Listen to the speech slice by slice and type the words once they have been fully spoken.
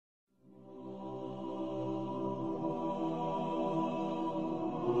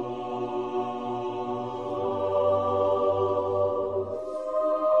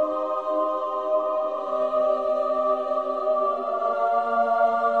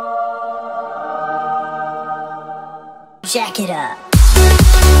Jack it up.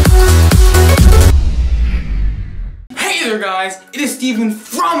 Hey there guys, it is Steven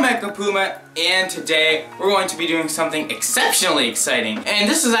from Mecha Puma, and today we're going to be doing something exceptionally exciting. And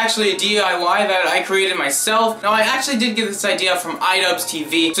this is actually a DIY that I created myself. Now I actually did get this idea from iDubbbz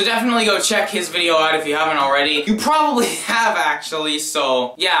TV, so definitely go check his video out if you haven't already. You probably have actually,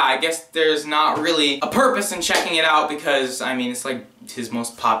 so yeah, I guess there's not really a purpose in checking it out because, I mean, it's like his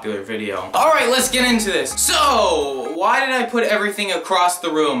most popular video. Alright, let's get into this. So, why did I put everything across the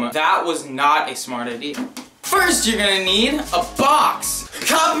room? That was not a smart idea. First, you're gonna need a box.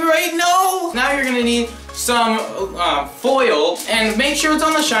 Copyright, no! Now you're gonna need some foil, and make sure it's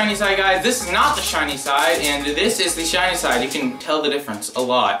on the shiny side, guys. This is not the shiny side, and this is the shiny side. You can tell the difference a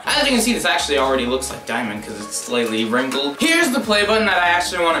lot. As you can see, this actually already looks like diamond because it's slightly wrinkled. Here's the play button that I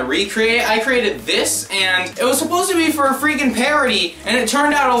actually want to recreate. I created this, and it was supposed to be for a freaking parody, and it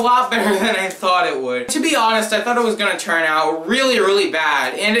turned out a lot better than I thought it would. To be honest, I thought it was gonna turn out really, really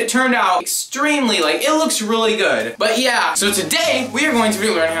bad, and it turned out extremely, like, it looks really good. But yeah, so today, we are going to be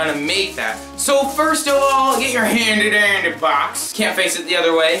learning how to make that. So first of all, get your handy-dandy box. Can't face it the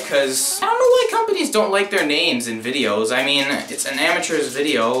other way, because I don't know why companies don't like their names in videos. I mean, it's an amateur's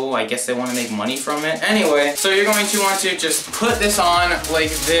video. I guess they want to make money from it. Anyway, so you're going to want to just put this on like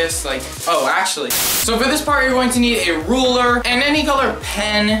this, like, oh, actually. So for this part, you're going to need a ruler and any color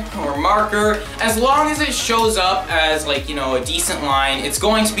pen or marker. As long as it shows up as, like, you know, a decent line, it's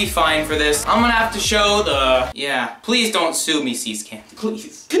going to be fine for this. I'm gonna have to show the, yeah, please don't sue me, C-Scan,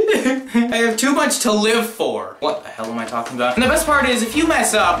 please. I have too much to live for. What the hell am I talking about? And the best part is, if you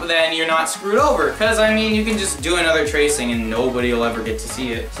mess up, then you're not screwed over. Because, I mean, you can just do another tracing and nobody will ever get to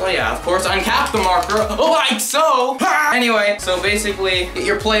see it. So yeah, of course, uncap the marker, like so. Anyway, so basically, get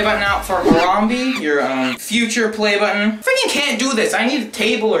your play button out for Harambe, your future play button. Freaking can't do this. I need a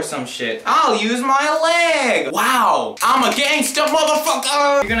table or some shit. I'll use my leg. Wow, I'm a gangster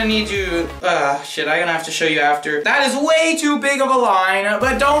motherfucker. You're gonna need to, shit, I'm gonna have to show you after. That is way too big of a line,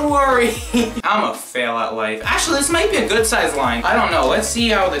 but don't worry. I'm a fail at life. Actually, this might be a good size line. I don't know. Let's see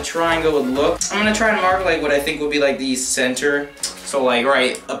how the triangle would look. I'm gonna try to mark like what I think would be like the center. So like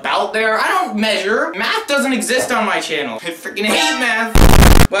right about there. I don't measure. Math doesn't exist on my channel. I freaking hate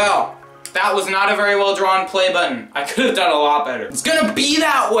math. Well, that was not a very well drawn play button. I could have done a lot better. It's gonna be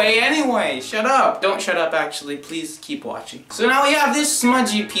that way anyway. Shut up. Don't shut up, actually. Please keep watching. So now we have this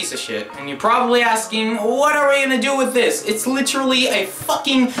smudgy piece of shit. And you're probably asking, what are we gonna do with this? It's literally a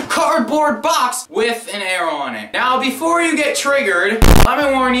fucking cardboard box with an arrow on it. Now, before you get triggered, let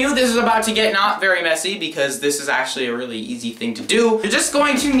me warn you, this is about to get not very messy because this is actually a really easy thing to do. You're just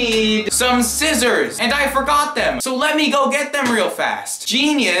going to need some scissors. And I forgot them. So let me go get them real fast.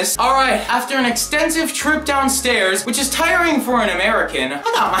 Genius. All right. After an extensive trip downstairs, which is tiring for an American, I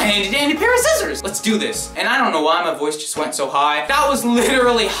got my handy-dandy pair of scissors. Let's do this. And I don't know why my voice just went so high. That was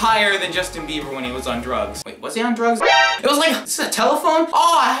literally higher than Justin Bieber when he was on drugs. Wait, was he on drugs? It was like, this is a telephone?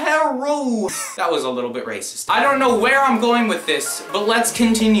 Oh, hello. That was a little bit racist. I don't know where I'm going with this, but let's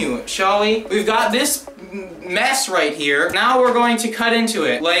continue, shall we? We've got this mess right here. Now we're going to cut into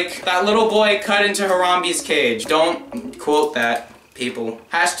it, like that little boy cut into Harambe's cage. Don't quote that. People.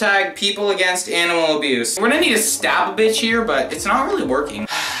 Hashtag people against animal abuse. We're gonna need to stab a bitch here, but it's not really working.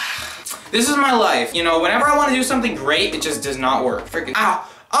 This is my life. You know, whenever I want to do something great, it just does not work. Freaking, ow.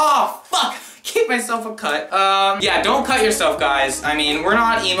 Oh, fuck. Keep myself a cut. Yeah, don't cut yourself, guys. I mean, we're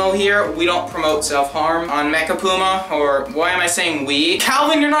not emo here. We don't promote self-harm on Mecha Puma, or why am I saying we?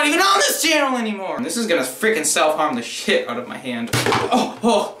 Calvin, you're not even on this channel anymore. This is gonna freaking self-harm the shit out of my hand.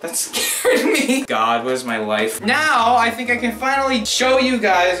 Oh, that scared me. God, what is my life? Now, I think I can finally show you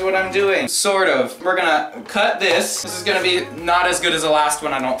guys what I'm doing. Sort of. We're gonna cut this. This is gonna be not as good as the last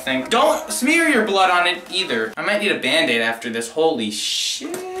one, I don't think. Don't smear your blood on it either. I might need a band-aid after this. Holy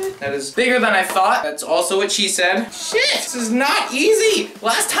shit. That is bigger than I thought. That's also what she said. Shit, this is not easy.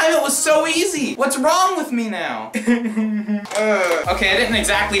 Last time it was so easy. What's wrong with me now? Okay, I didn't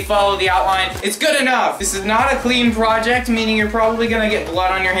exactly follow the outline. It's good enough. This is not a clean project, meaning you're probably gonna get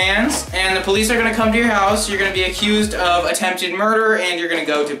blood on your hands, and the police are gonna come to your house. You're gonna be accused of attempted murder, and you're gonna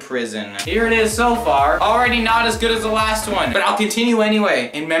go to prison. Here it is so far. Already not as good as the last one, but I'll continue anyway,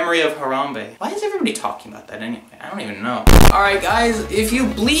 in memory of Harambe. Why is everybody talking about that anyway? I don't even know. Alright guys, if you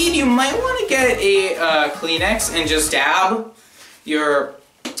bleed, you might want to get a Kleenex and just dab your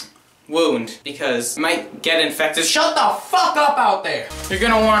wound, because it might get infected. Shut the fuck up out there! You're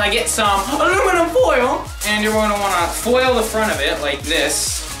gonna want to get some aluminum foil, and you're gonna want to foil the front of it like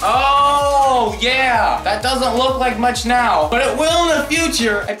this. Oh, yeah. That doesn't look like much now, but it will in the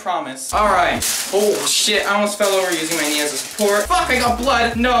future. I promise. All right. Oh, shit. I almost fell over using my knee as a support. Fuck, I got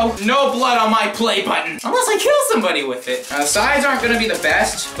blood. No blood on my play button. Unless I kill somebody with it. Now, the sides aren't going to be the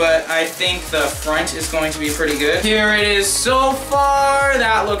best, but I think the front is going to be pretty good. Here it is so far.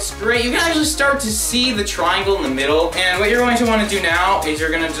 That looks great. You can actually start to see the triangle in the middle. And what you're going to want to do now is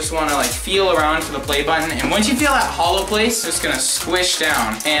you're going to just want to like feel around for the play button. And once you feel that hollow place, it's going to squish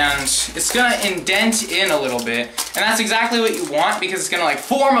down. And it's going to indent in a little bit. And that's exactly what you want because it's going to like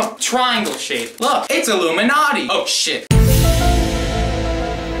form a triangle shape. Look, it's Illuminati. Oh, shit.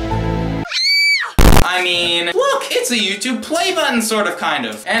 I mean, look, it's a YouTube play button sort of, kind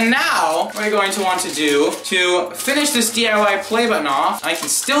of. And now, what you're going to want to do to finish this DIY play button off, I can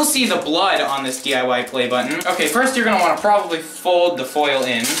still see the blood on this DIY play button. Okay, first you're gonna want to probably fold the foil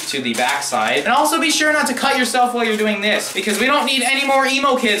in to the back side. And also be sure not to cut yourself while you're doing this, because we don't need any more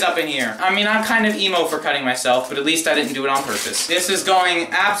emo kids up in here. I mean, I'm kind of emo for cutting myself, but at least I didn't do it on purpose. This is going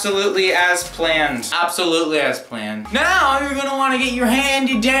absolutely as planned. Absolutely as planned. Now, you're gonna want to get your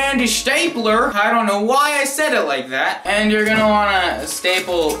handy dandy stapler. I don't know why I said it like that. And you're gonna wanna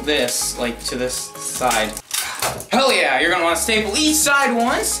staple this, like, to this side. Hell yeah, you're gonna wanna staple each side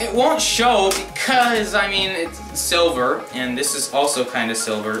once. It won't show because, I mean, it's silver, and this is also kind of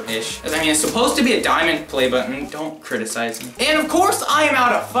silver-ish. I mean, it's supposed to be a diamond play button. Don't criticize me. And of course, I am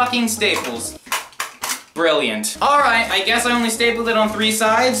out of fucking staples. Brilliant. Alright, I guess I only stapled it on 3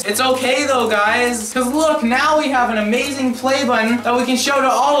 sides. It's okay though, guys, because look, now we have an amazing play button that we can show to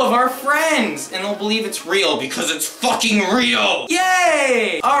all of our friends, and they'll believe it's real because it's fucking real.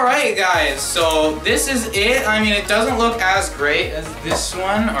 Yay! Alright, guys, so this is it. I mean, it doesn't look as great as this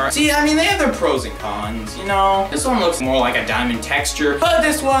one. See, I mean, they have their pros and cons, you know? This one looks more like a diamond texture, but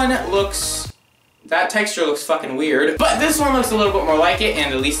this one looks... That texture looks fucking weird, but this one looks a little bit more like it,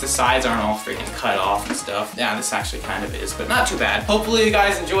 and at least the sides aren't all freaking cut off and stuff. Yeah, this actually kind of is, but not too bad. Hopefully you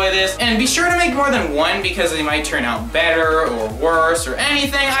guys enjoy this, and be sure to make more than one because they might turn out better or worse or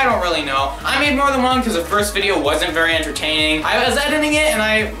anything. I don't really know. I made more than one because the first video wasn't very entertaining. I was editing it and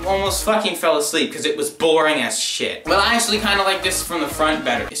I almost fucking fell asleep because it was boring as shit. But I actually kind of like this from the front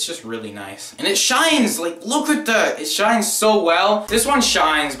better. It's just really nice. And it shines, like, look at it shines so well. This one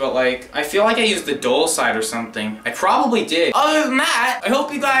shines, but like, I feel like I used the dull side or something. I probably did. Other than that, I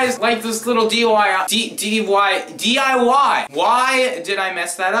hope you guys like this little DIY. Why did I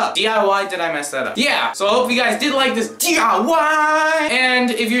mess that up? DIY, did I mess that up? Yeah, so I hope you guys did like this DIY. And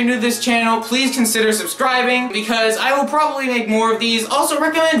if you're new to this channel, please consider subscribing because I will probably make more of these. Also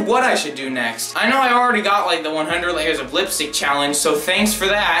recommend what I should do next. I know I already got like the 100 layers of lipstick challenge, so thanks for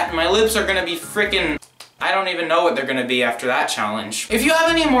that. My lips are gonna be freaking... I don't even know what they're gonna be after that challenge. If you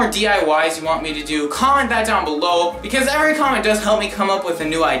have any more DIYs you want me to do, comment that down below, because every comment does help me come up with a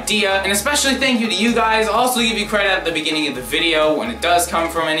new idea, and especially thank you to you guys. I'll also give you credit at the beginning of the video when it does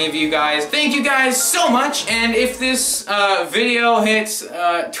come from any of you guys. Thank you guys so much, and if this video hits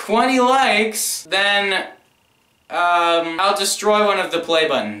 20 likes, then I'll destroy one of the play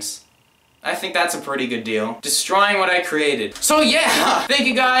buttons. I think that's a pretty good deal. Destroying what I created. So yeah, thank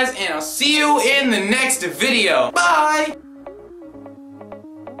you guys, and I'll see you in the next video. Bye!